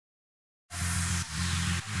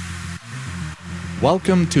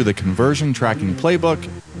Welcome to the Conversion Tracking Playbook,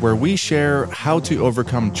 where we share how to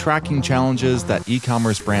overcome tracking challenges that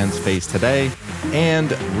e-commerce brands face today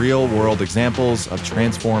and real-world examples of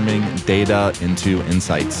transforming data into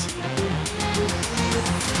insights.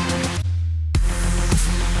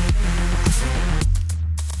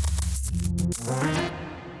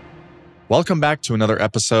 Welcome back to another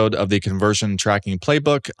episode of the Conversion Tracking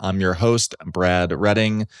Playbook. I'm your host, Brad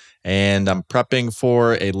Redding, and I'm prepping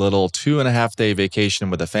for a little 2.5-day vacation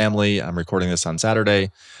with the family. I'm recording this on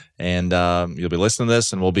Saturday, and you'll be listening to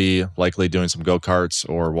this, and we'll be likely doing some go-karts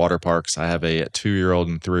or water parks. I have a 2-year-old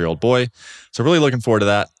and 3-year-old boy, so really looking forward to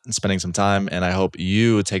that and spending some time, and I hope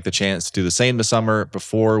you take the chance to do the same this summer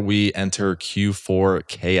before we enter Q4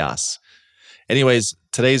 chaos. Anyways,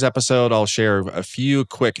 today's episode, I'll share a few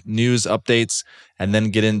quick news updates and then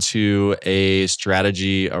get into a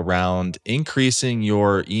strategy around increasing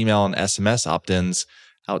your email and SMS opt-ins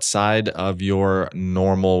outside of your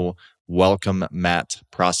normal welcome mat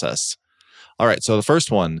process. All right, so the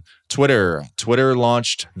first one, Twitter. Twitter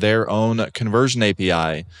launched their own conversion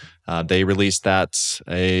API. They released that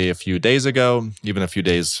a few days ago, even a few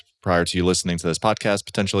days prior to you listening to this podcast,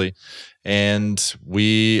 potentially. And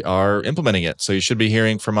we are implementing it. So you should be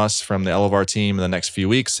hearing from us from the Elevar team in the next few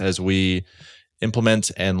weeks as we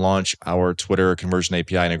implement and launch our Twitter conversion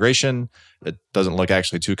API integration. It doesn't look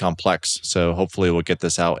actually too complex. So hopefully we'll get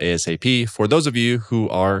this out ASAP for those of you who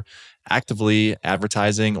are actively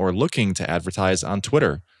advertising or looking to advertise on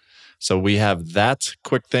Twitter. So we have that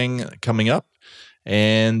quick thing coming up.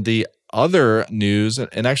 And the other news,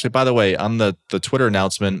 and actually, by the way, on the Twitter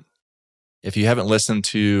announcement, if you haven't listened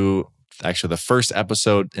to actually the first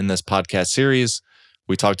episode in this podcast series,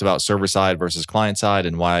 we talked about server-side versus client-side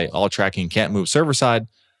and why all tracking can't move server-side.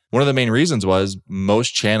 One of the main reasons was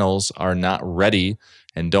most channels are not ready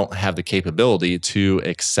and don't have the capability to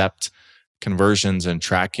accept conversions and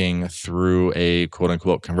tracking through a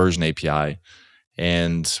quote-unquote conversion API.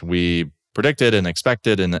 And we predicted and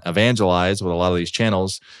expected and evangelized with a lot of these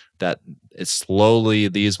channels that slowly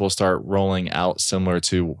these will start rolling out similar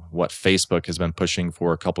to what Facebook has been pushing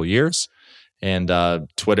for a couple years. And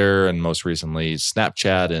Twitter and most recently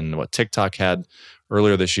Snapchat and what TikTok had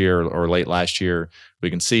earlier this year or late last year. We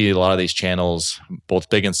can see a lot of these channels, both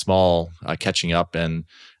big and small, catching up. And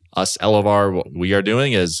us, Elevar, what we are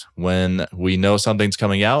doing is when we know something's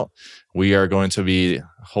coming out, we are going to be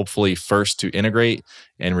hopefully first to integrate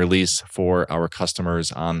and release for our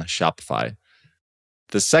customers on Shopify.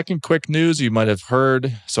 The second quick news you might have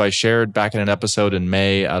heard, so I shared back in an episode in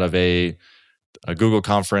May out of a Google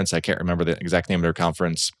conference. I can't remember the exact name of their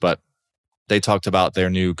conference, but they talked about their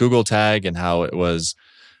new Google tag and how it was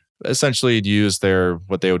essentially used their,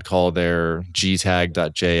 what they would call their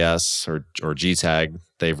gtag.js or gtag.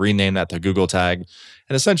 They've renamed that to Google tag.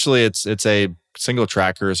 And essentially it's a single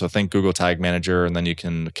tracker. So think Google Tag Manager, and then you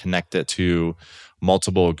can connect it to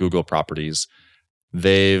multiple Google properties.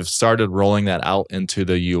 They've started rolling that out into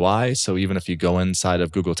the UI. So even if you go inside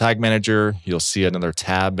of Google Tag Manager, you'll see another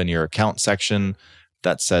tab in your account section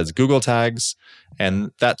that says Google Tags.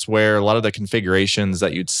 And that's where a lot of the configurations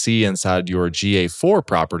that you'd see inside your GA4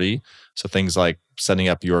 property, so things like setting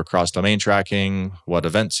up your cross-domain tracking, what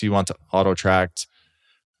events you want to auto-track,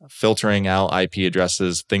 filtering out IP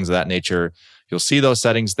addresses, things of that nature. You'll see those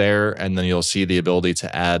settings there, and then you'll see the ability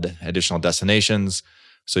to add additional destinations.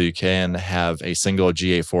 So you can have a single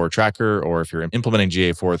GA4 tracker, or if you're implementing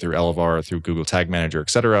GA4 through Elevar, through Google Tag Manager,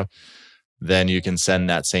 et cetera, then you can send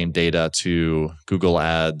that same data to Google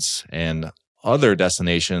Ads and other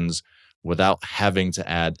destinations without having to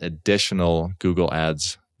add additional Google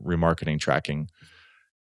Ads remarketing tracking.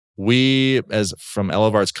 We, as from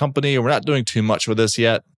Elevar's company, we're not doing too much with this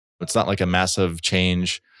yet. It's not like a massive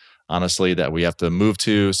change, honestly, that we have to move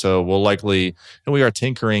to. So we'll likely, and we are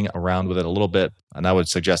tinkering around with it a little bit. And I would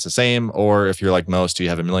suggest the same. Or if you're like most, you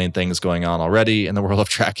have a million things going on already in the world of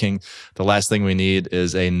tracking. The last thing we need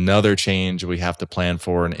is another change we have to plan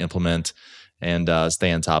for and implement and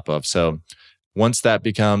stay on top of. So once that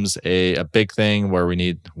becomes a big thing where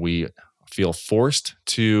we feel forced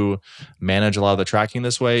to manage a lot of the tracking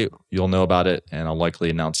this way, you'll know about it, and I'll likely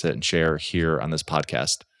announce it and share here on this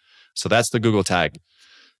podcast. So that's the Google tag.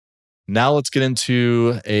 Now let's get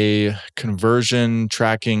into a conversion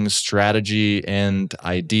tracking strategy and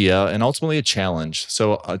idea, and ultimately a challenge.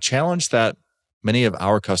 So a challenge that many of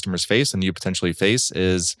our customers face and you potentially face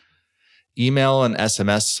is email and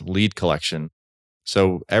SMS lead collection.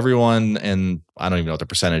 So everyone, and I don't even know what the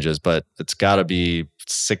percentage is, but it's got to be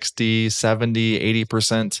 60, 70,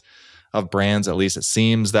 80% of brands, at least it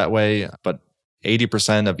seems that way. But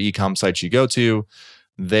 80% of e-com sites you go to,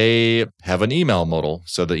 they have an email modal.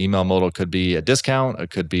 So the email modal could be a discount, it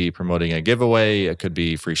could be promoting a giveaway, it could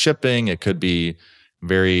be free shipping, it could be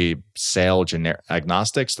very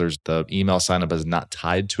agnostics. There's the email signup is not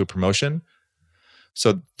tied to a promotion.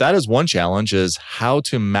 So that is one challenge, is how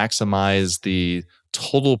to maximize the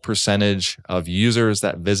total percentage of users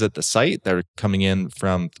that visit the site that are coming in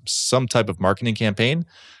from some type of marketing campaign,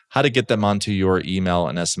 how to get them onto your email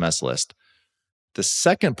and SMS list. The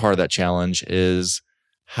second part of that challenge is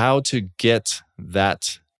how to get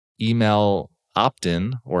that email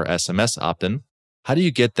opt-in or SMS opt-in. How do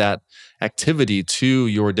you get that activity to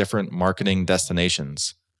your different marketing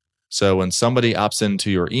destinations? So when somebody opts into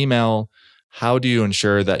your email, how do you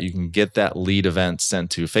ensure that you can get that lead event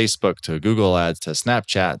sent to Facebook, to Google Ads, to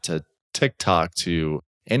Snapchat, to TikTok, to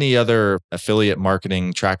any other affiliate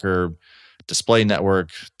marketing tracker, display network,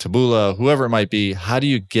 Taboola, whoever it might be? How do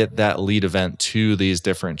you get that lead event to these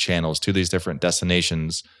different channels, to these different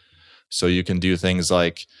destinations? So you can do things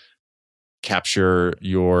like capture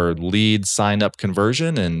your lead sign up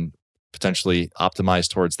conversion and potentially optimize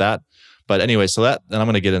towards that. But anyway, so that, and I'm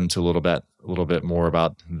going to get into a little bit more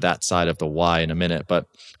about that side of the why in a minute, but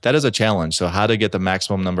that is a challenge. So how to get the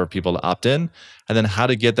maximum number of people to opt in, and then how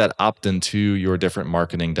to get that opt-in to your different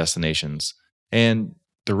marketing destinations. And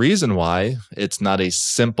the reason why it's not a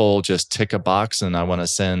simple just tick a box and I want to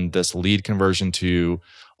send this lead conversion to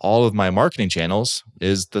all of my marketing channels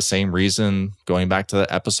is the same reason, going back to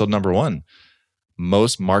episode number 1.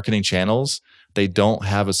 Most marketing channels, they don't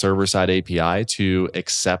have a server-side API to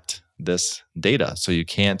accept this data. So you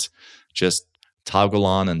can't just toggle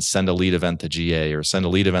on and send a lead event to GA, or send a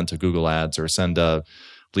lead event to Google Ads, or send a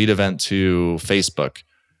lead event to Facebook.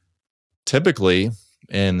 Typically,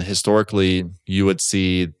 and historically, you would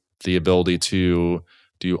see the ability to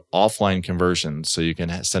do offline conversions. So you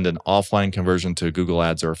can send an offline conversion to Google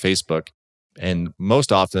Ads or Facebook. And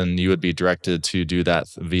most often, you would be directed to do that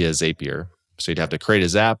via Zapier. So you'd have to create a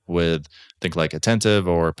Zap with, think like Attentive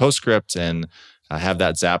or PostScript, and have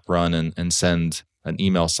that Zap run and send an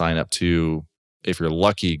email sign up to, if you're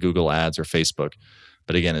lucky, Google Ads or Facebook.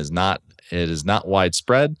 But again, it is not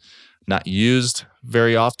widespread, not used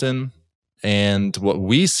very often. And what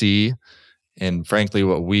we see, and frankly,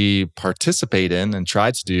 what we participate in and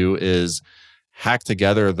try to do, is hack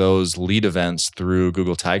together those lead events through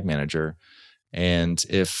Google Tag Manager. And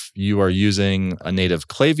if you are using a native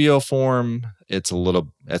Klaviyo form, it's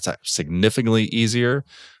significantly easier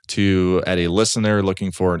to add a listener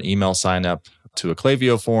looking for an email sign up to a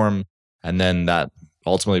Klaviyo form. And then that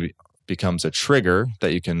ultimately becomes a trigger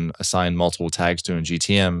that you can assign multiple tags to in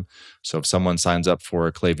GTM. So if someone signs up for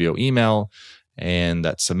a Klaviyo email and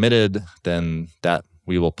that's submitted, then that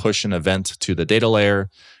we will push an event to the data layer.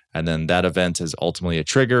 And then that event is ultimately a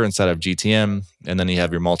trigger inside of GTM. And then you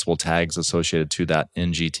have your multiple tags associated to that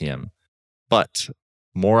in GTM. But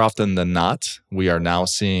more often than not, we are now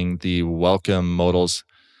seeing the welcome modals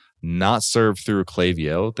not served through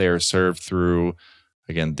Klaviyo. They are served through,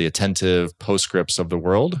 again, the Attentive PostScripts of the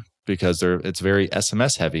world, because it's very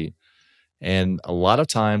SMS heavy. And a lot of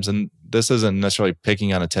times, and this isn't necessarily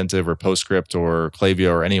picking on Attentive or PostScript or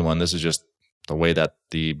Klaviyo or anyone, this is just the way that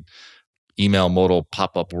the email modal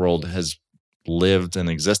pop-up world has lived and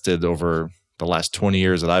existed over the last 20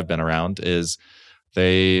 years that I've been around, is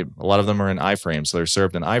a lot of them are in iframes. So they're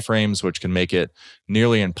served in iframes, which can make it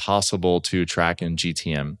nearly impossible to track in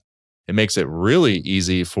GTM. It makes it really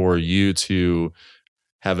easy for you to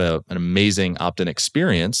have an amazing opt-in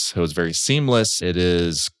experience. So it's very seamless. It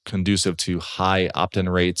is conducive to high opt-in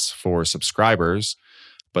rates for subscribers.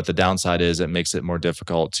 But the downside is it makes it more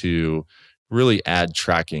difficult to really add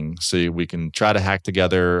tracking. So we can try to hack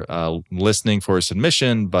together listening for a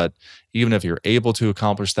submission, but even if you're able to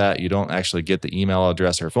accomplish that, you don't actually get the email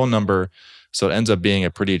address or phone number. So it ends up being a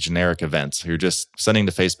pretty generic event. So you're just sending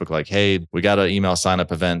to Facebook like, hey, we got an email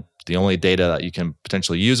sign-up event. The only data that you can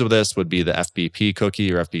potentially use with this would be the FBP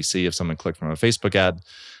cookie or FBC if someone clicked from a Facebook ad.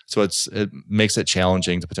 So it makes it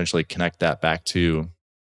challenging to potentially connect that back to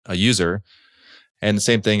a user. And the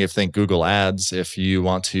same thing, think Google Ads. If you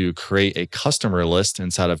want to create a customer list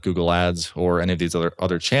inside of Google Ads or any of these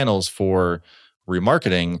other channels for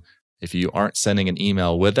remarketing, if you aren't sending an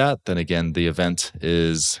email with that, then again, the event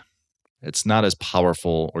it's not as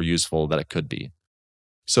powerful or useful that it could be.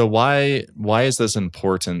 So why is this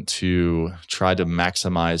important to try to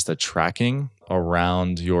maximize the tracking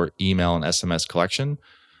around your email and SMS collection?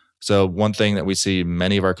 So one thing that we see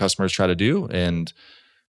many of our customers try to do, and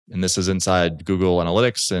this is inside Google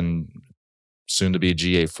Analytics and soon to be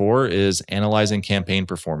GA4, is analyzing campaign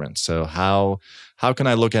performance. So how can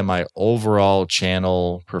I look at my overall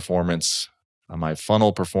channel performance my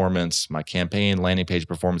funnel performance, my campaign, landing page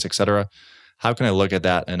performance, etc. How can I look at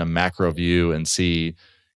that in a macro view and see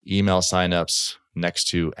email signups next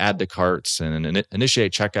to add to carts and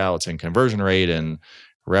initiate checkouts and conversion rate and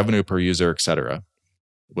revenue per user, etc.,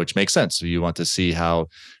 which makes sense. So you want to see how,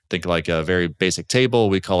 think like a very basic table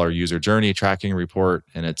we call our user journey tracking report,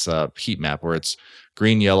 and it's a heat map where it's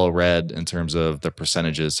green, yellow, red in terms of the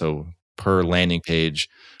percentages. So per landing page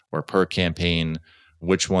or per campaign,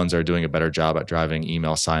 which ones are doing a better job at driving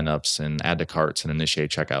email signups and add to carts and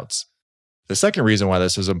initiate checkouts. The second reason why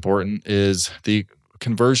this is important is the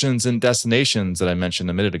conversions and destinations that I mentioned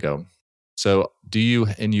a minute ago. So do you,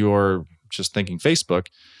 in your, just thinking Facebook,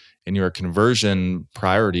 in your conversion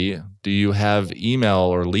priority, do you have email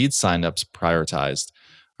or lead signups prioritized?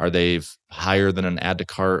 Are they higher than an add to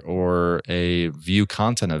cart or a view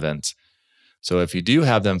content event? So if you do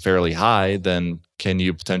have them fairly high, then can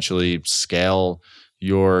you potentially scale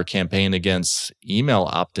your campaign against email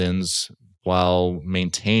opt-ins while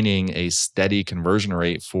maintaining a steady conversion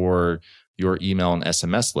rate for your email and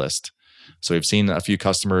SMS list? So we've seen a few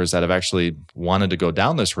customers that have actually wanted to go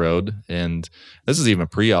down this road. And this is even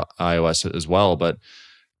pre-iOS as well, but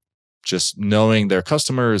just knowing their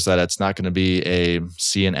customers that it's not going to be a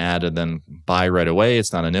see an ad and then buy right away.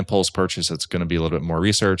 It's not an impulse purchase. It's going to be a little bit more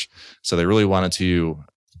research. So they really wanted to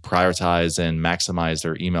prioritize and maximize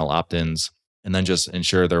their email opt-ins and then just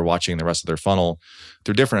ensure they're watching the rest of their funnel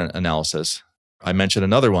through different analysis. I mentioned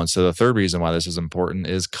another one. So the third reason why this is important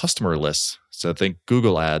is customer lists. So think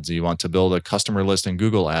Google ads. You want to build a customer list in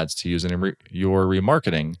Google ads to use in your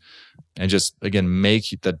remarketing and just, again,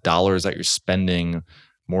 make the dollars that you're spending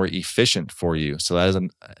more efficient for you. So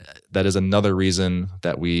that is another reason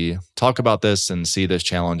that we talk about this and see this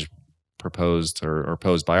challenge proposed or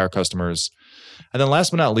posed by our customers. And then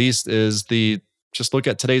last but not least is just look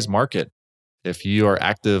at today's market. If you are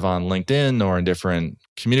active on LinkedIn or in different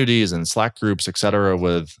communities and Slack groups, et cetera,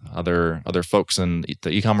 with other folks in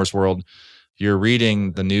the e-commerce world, you're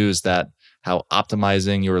reading the news that how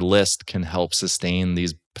optimizing your list can help sustain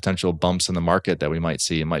these potential bumps in the market that we might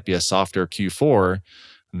see. It might be a softer Q4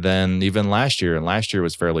 than even last year. And last year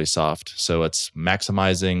was fairly soft. So it's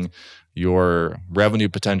maximizing your revenue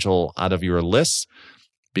potential out of your lists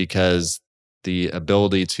because the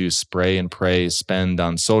ability to spray and pray spend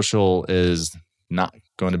on social is not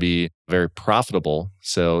going to be very profitable.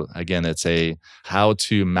 So again, it's how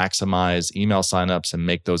to maximize email signups and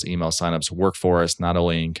make those email signups work for us, not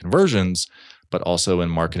only in conversions, but also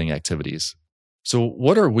in marketing activities. So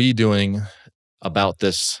what are we doing about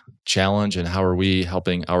this challenge and how are we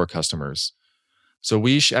helping our customers? So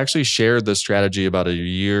we actually shared this strategy about a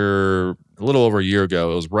little over a year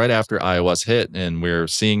ago. It was right after iOS hit and we were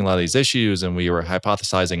seeing a lot of these issues and we were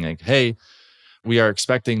hypothesizing like, hey, we are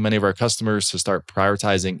expecting many of our customers to start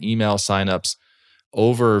prioritizing email signups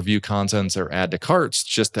over view contents or add to carts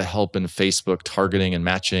just to help in Facebook targeting and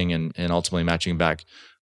matching and ultimately matching back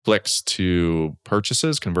clicks to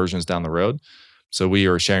purchases, conversions down the road. So we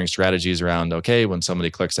are sharing strategies around, okay, when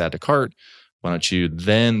somebody clicks add to cart, why don't you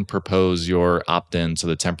then propose your opt-in, so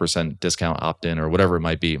the 10% discount opt-in or whatever it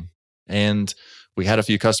might be. And we had a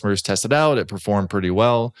few customers test it out. It performed pretty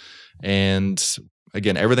well. And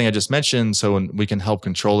again, everything I just mentioned, so we can help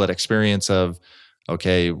control that experience of,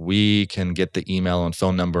 okay, we can get the email and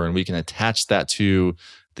phone number and we can attach that to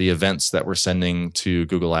the events that we're sending to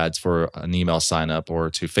Google Ads for an email sign up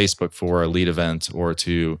or to Facebook for a lead event or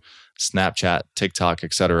to Snapchat, TikTok,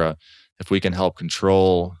 et cetera. If we can help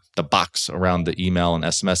control the box around the email and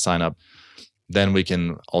SMS sign up, then we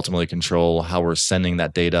can ultimately control how we're sending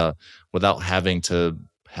that data without having to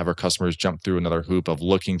have our customers jump through another hoop of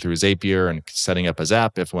looking through Zapier and setting up a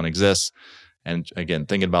Zap if one exists. And again,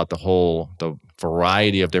 thinking about the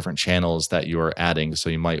variety of different channels that you are adding. So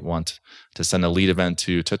you might want to send a lead event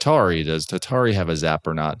to Tatari. Does Tatari have a Zap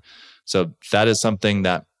or not? So that is something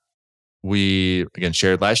that we, again,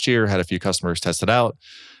 shared last year, had a few customers test it out.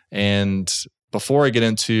 And before I get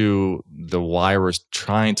into the why we're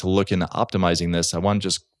trying to look into optimizing this, I want to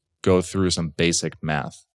just go through some basic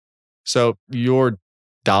math. So your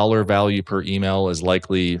dollar value per email is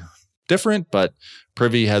likely different, but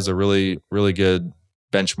Privy has a really, really good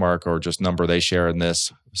benchmark or just number they share in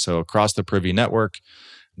this. So across the Privy network,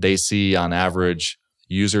 they see on average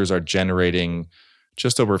users are generating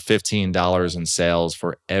just over $15 in sales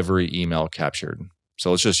for every email captured.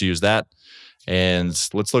 So let's just use that. And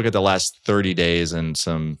let's look at the last 30 days and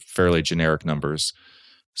some fairly generic numbers.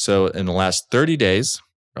 So in the last 30 days,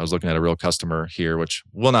 I was looking at a real customer here, which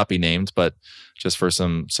will not be named, but just for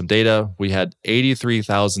some data, we had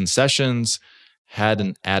 83,000 sessions, had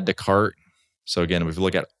an add to cart. So again, if we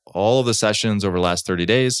look at all of the sessions over the last 30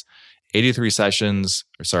 days,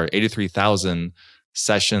 83,000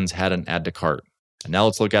 sessions had an add to cart. And now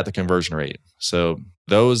let's look at the conversion rate. So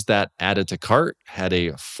those that added to cart had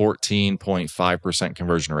a 14.5%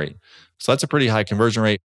 conversion rate. So that's a pretty high conversion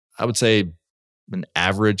rate. I would say an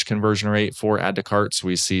average conversion rate for add to carts.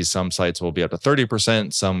 We see some sites will be up to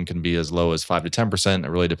 30%. Some can be as low as 5 to 10%. It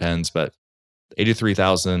really depends. But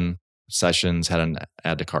 83,000 sessions had an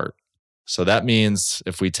add to cart. So that means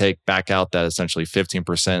if we take back out that essentially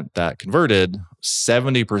 15% that converted,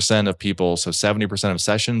 70% of people, so 70% of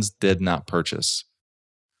sessions did not purchase.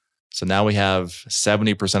 So now we have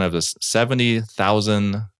 70% of this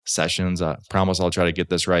 70,000 sessions. I promise I'll try to get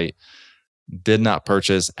this right. Did not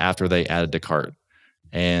purchase after they added to cart.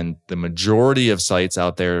 And the majority of sites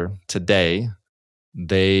out there today,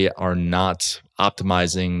 they are not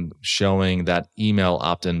optimizing, showing that email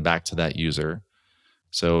opt-in back to that user.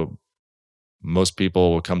 So most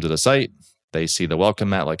people will come to the site, they see the welcome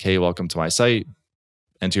mat like, hey, welcome to my site,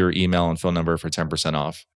 enter your email and phone number for 10%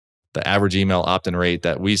 off. The average email opt-in rate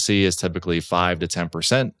that we see is typically 5 to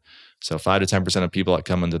 10%. So 5 to 10% of people that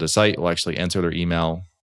come into the site will actually enter their email.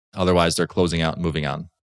 Otherwise, they're closing out and moving on.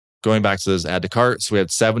 Going back to this add to cart, so we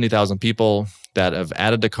have 70,000 people that have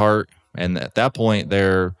added to cart. And at that point,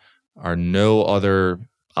 there are no other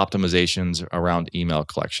optimizations around email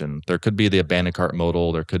collection. There could be the abandoned cart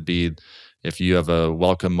modal. There could be, if you have a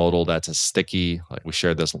welcome modal that's a sticky, like we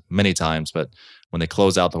shared this many times, but when they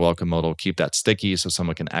close out the welcome modal, keep that sticky so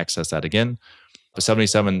someone can access that again. But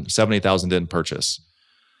 70,000 didn't purchase.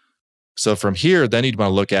 So from here, then you'd want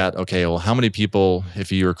to look at, okay, well, how many people,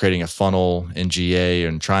 if you were creating a funnel in GA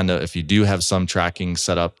and trying to, if you do have some tracking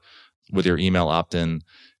set up with your email opt-in,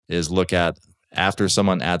 is look at after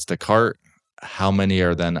someone adds to cart, how many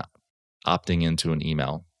are then opting into an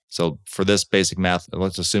email. So for this basic math,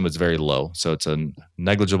 let's assume it's very low. So it's a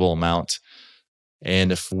negligible amount.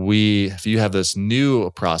 And if you have this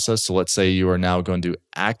new process, so let's say you are now going to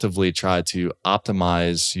actively try to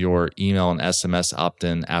optimize your email and SMS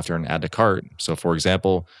opt-in after an add to cart. So for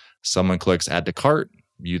example, someone clicks add to cart,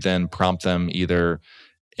 you then prompt them either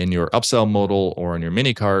in your upsell modal or in your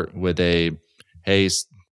mini cart with a, hey,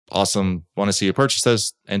 awesome, want to see you purchase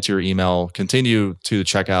this, enter your email, continue to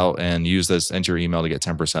checkout and use this, enter your email to get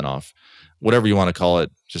 10% off. Whatever you want to call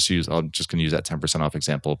it, I'm just going to use that 10% off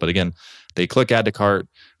example. But again, they click add to cart.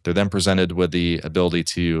 They're then presented with the ability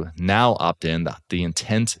to now opt in. The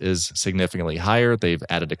intent is significantly higher. They've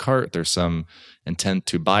added to cart. There's some intent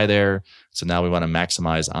to buy there. So now we want to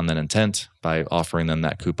maximize on that intent by offering them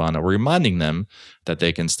that coupon or reminding them that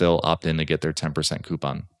they can still opt in to get their 10%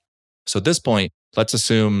 coupon. So at this point, let's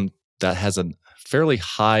assume that has a fairly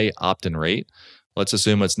high opt-in rate. Let's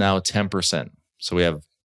assume it's now 10%. So we have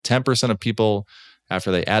 10% of people,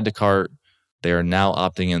 after they add to cart, they are now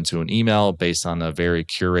opting into an email based on a very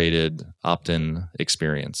curated opt-in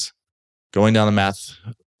experience. Going down the math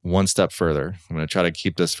one step further, I'm going to try to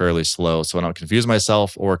keep this fairly slow so I don't confuse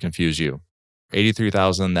myself or confuse you.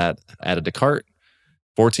 83,000 that added to cart,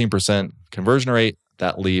 14% conversion rate,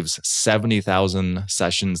 that leaves 70,000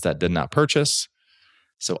 sessions that did not purchase.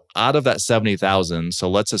 So out of that 70,000, so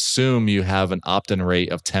let's assume you have an opt-in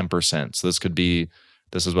rate of 10%. So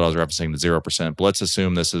this is what I was referencing, the 0%. But let's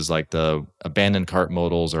assume this is like the abandoned cart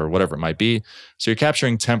modals or whatever it might be. So you're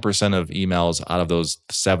capturing 10% of emails out of those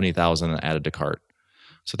 70,000 added to cart.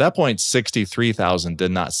 So at that point, 63,000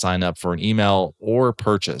 did not sign up for an email or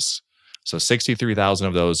purchase. So 63,000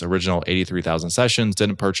 of those original 83,000 sessions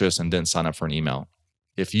didn't purchase and didn't sign up for an email.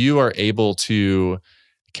 If you are able to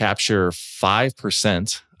capture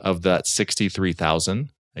 5% of that 63,000,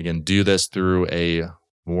 again, do this through a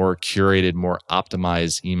more curated, more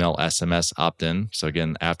optimized email SMS opt-in. So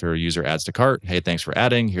again, after a user adds to cart, hey, thanks for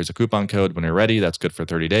adding. Here's a coupon code. When you're ready, that's good for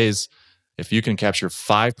 30 days. If you can capture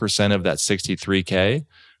 5% of that 63K,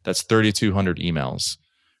 that's 3,200 emails.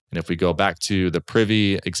 And if we go back to the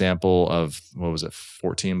Privy example of, what was it,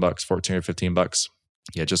 $14, $14 or $15?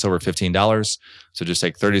 Yeah, just over $15. So just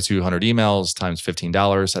take 3,200 emails times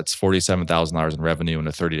 $15. That's $47,000 in revenue in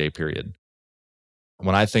a 30-day period.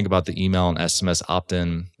 When I think about the email and SMS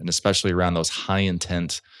opt-in, and especially around those high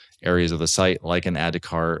intent areas of the site, like an add to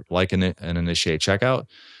cart, like an initiate checkout,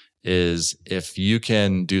 is if you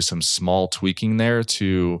can do some small tweaking there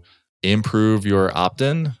to improve your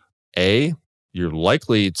opt-in, you're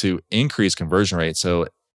likely to increase conversion rate. So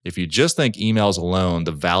if you just think emails alone,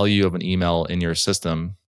 the value of an email in your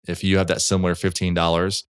system, if you have that similar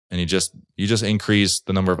 $15 and you just increase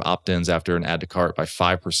the number of opt-ins after an add to cart by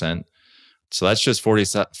 5%, so that's just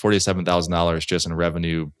 $47,000 just in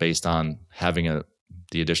revenue based on having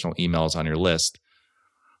the additional emails on your list.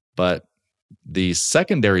 But the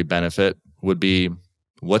secondary benefit would be,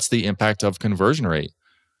 what's the impact of conversion rate?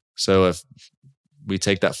 So if we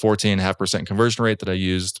take that 14.5% conversion rate that I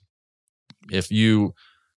used, if you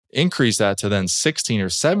increase that to then 16 or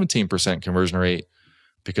 17% conversion rate,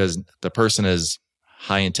 because the person is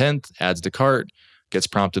high intent, adds to cart, gets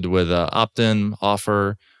prompted with an opt-in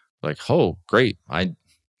offer, like, oh, great. I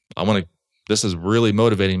want to, this is really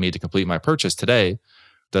motivating me to complete my purchase today.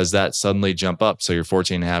 Does that suddenly jump up? So your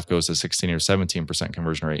 14.5 goes to 16 or 17%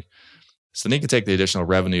 conversion rate. So then you can take the additional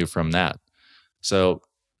revenue from that. So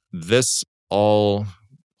this all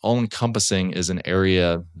encompassing is an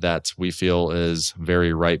area that we feel is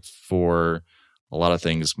very ripe for a lot of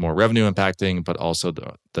things, more revenue impacting, but also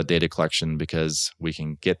the data collection, because we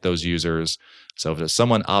can get those users. So if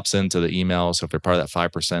someone opts into the email, so if they're part of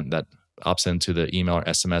that 5% that opts into the email or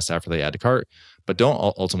SMS after they add to cart, but don't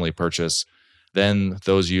ultimately purchase, then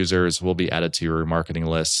those users will be added to your remarketing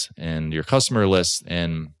lists and your customer lists,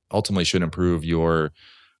 and ultimately should improve your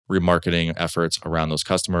remarketing efforts around those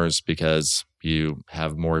customers, because you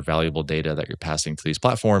have more valuable data that you're passing to these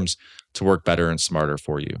platforms to work better and smarter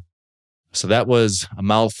for you. So that was a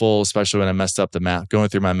mouthful, especially when I messed up the math, going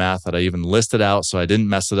through my math that I even listed out. So I didn't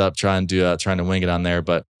mess it up trying to wing it on there.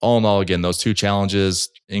 But all in all, again, those two challenges,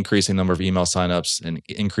 increasing the number of email signups and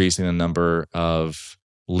increasing the number of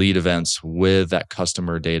lead events with that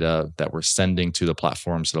customer data that we're sending to the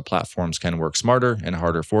platform, so the platforms can work smarter and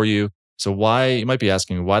harder for you. So why, you might be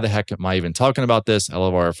asking, why the heck am I even talking about this?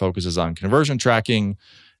 Elevar focuses on conversion tracking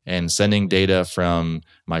and sending data from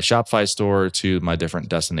my Shopify store to my different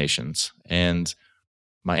destinations. And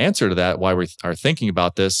my answer to that, why we are thinking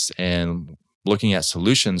about this and looking at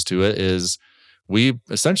solutions to it, is we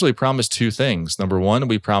essentially promise two things. Number one,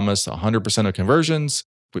 we promise 100% of conversions.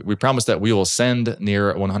 We promise that we will send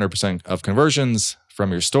near 100% of conversions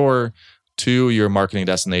from your store to your marketing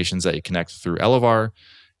destinations that you connect through Elevar.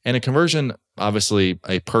 And a conversion, obviously,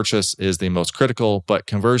 a purchase is the most critical, but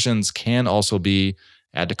conversions can also be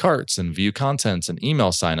add to carts and view contents and email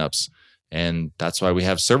signups. And that's why we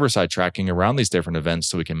have server-side tracking around these different events,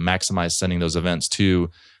 so we can maximize sending those events to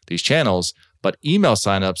these channels. But email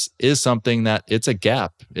signups is something that it's a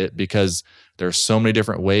gap, because there's so many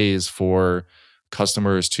different ways for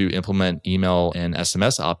customers to implement email and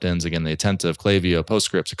SMS opt-ins. Again, the Attentive, Klaviyo,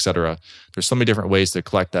 PostScripts, et cetera. There's so many different ways to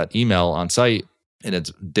collect that email on site, and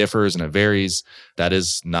it differs and it varies. That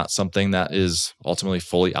is not something that is ultimately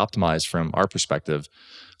fully optimized from our perspective.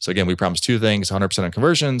 So again, we promise two things: 100% of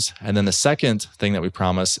conversions. And then the second thing that we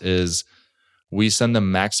promise is we send the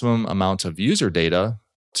maximum amount of user data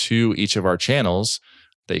to each of our channels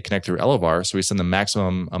that you connect through Elevar. So we send the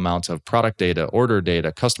maximum amount of product data, order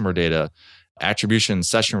data, customer data, attribution,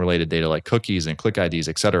 session-related data like cookies and click IDs,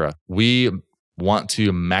 et cetera. We want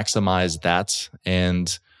to maximize that.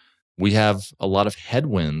 And we have a lot of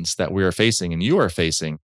headwinds that we are facing, and you are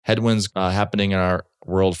facing. Headwinds happening in our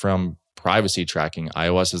world from privacy tracking.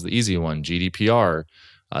 iOS is the easy one. GDPR,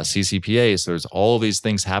 CCPA. So there's all of these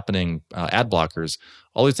things happening. Ad blockers.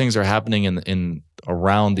 All these things are happening in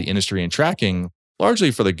around the industry and tracking,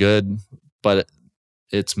 largely for the good, but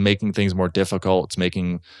it's making things more difficult. It's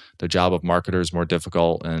making the job of marketers more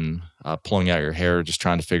difficult, and pulling out your hair just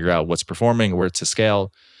trying to figure out what's performing, where to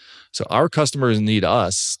scale. So our customers need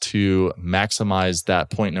us to maximize that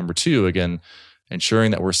point number two, again,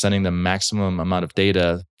 ensuring that we're sending the maximum amount of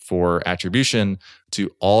data for attribution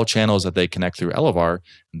to all channels that they connect through Elevar.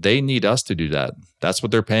 They need us to do that. That's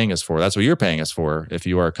what they're paying us for. That's what you're paying us for if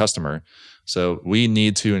you are a customer. So we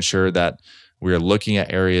need to ensure that we are looking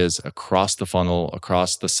at areas across the funnel,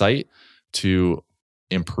 across the site, to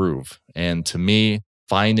improve. And to me,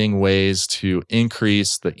 finding ways to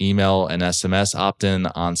increase the email and SMS opt-in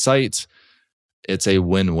on site, it's a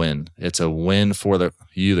win-win. It's a win for the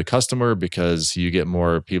customer, because you get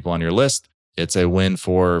more people on your list. It's a win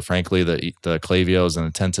for, frankly, the Klaviyos and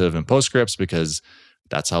Attentive and PostScripts, because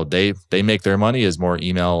that's how they make their money, is more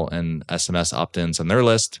email and SMS opt-ins on their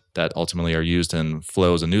list that ultimately are used in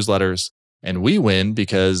flows and newsletters. And we win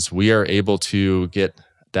because we are able to get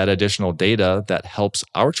that additional data that helps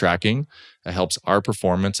our tracking, it helps our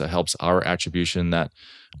performance, it helps our attribution that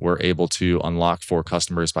we're able to unlock for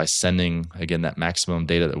customers by sending, again, that maximum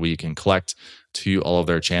data that we can collect to all of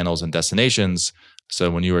their channels and destinations. So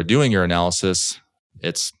when you are doing your analysis,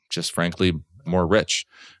 it's just frankly more rich,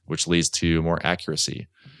 which leads to more accuracy.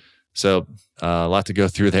 So a lot to go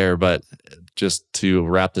through there, but just to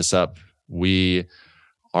wrap this up, we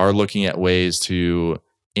are looking at ways to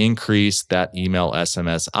increase that email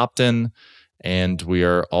SMS opt-in. And we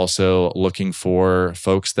are also looking for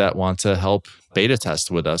folks that want to help beta test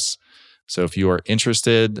with us. So if you are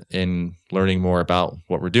interested in learning more about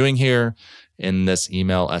what we're doing here in this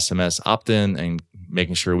email SMS opt-in and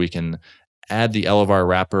making sure we can add the Elevar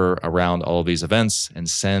wrapper around all of these events and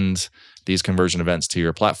send these conversion events to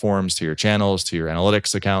your platforms, to your channels, to your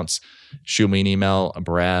analytics accounts, shoot me an email,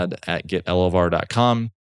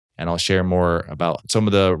 brad@getelevar.com, and I'll share more about some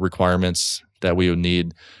of the requirements that we would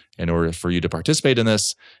need in order for you to participate in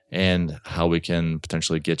this and how we can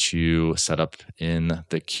potentially get you set up in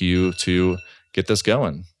the queue to get this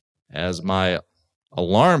going. As my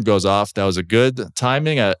alarm goes off, that was a good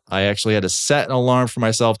timing. I actually had to set an alarm for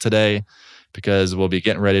myself today because we'll be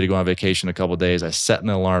getting ready to go on vacation in a couple of days. I set an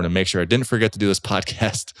alarm to make sure I didn't forget to do this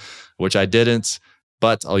podcast, which I didn't,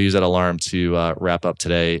 but I'll use that alarm to wrap up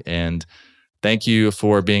today. And thank you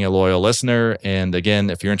for being a loyal listener. And again,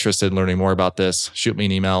 if you're interested in learning more about this, shoot me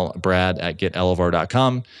an email,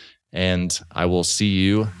 brad@getelevar.com, and I will see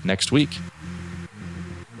you next week.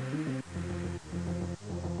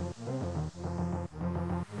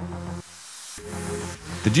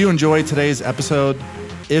 Did you enjoy today's episode?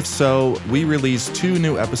 If so, we release 2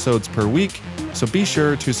 new episodes per week, so be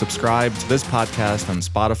sure to subscribe to this podcast on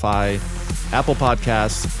Spotify, Apple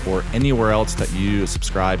Podcasts, or anywhere else that you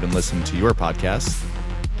subscribe and listen to your podcasts.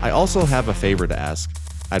 I also have a favor to ask.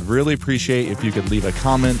 I'd really appreciate if you could leave a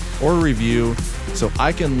comment or a review so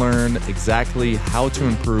I can learn exactly how to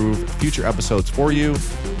improve future episodes for you.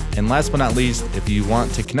 And last but not least, if you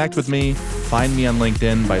want to connect with me, find me on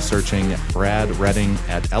LinkedIn by searching Brad Redding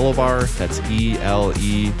at Elevar. That's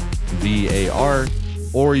ELEVAR.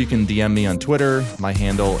 Or you can DM me on Twitter. My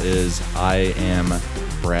handle is I am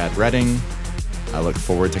Brad Redding. I look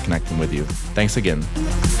forward to connecting with you. Thanks again.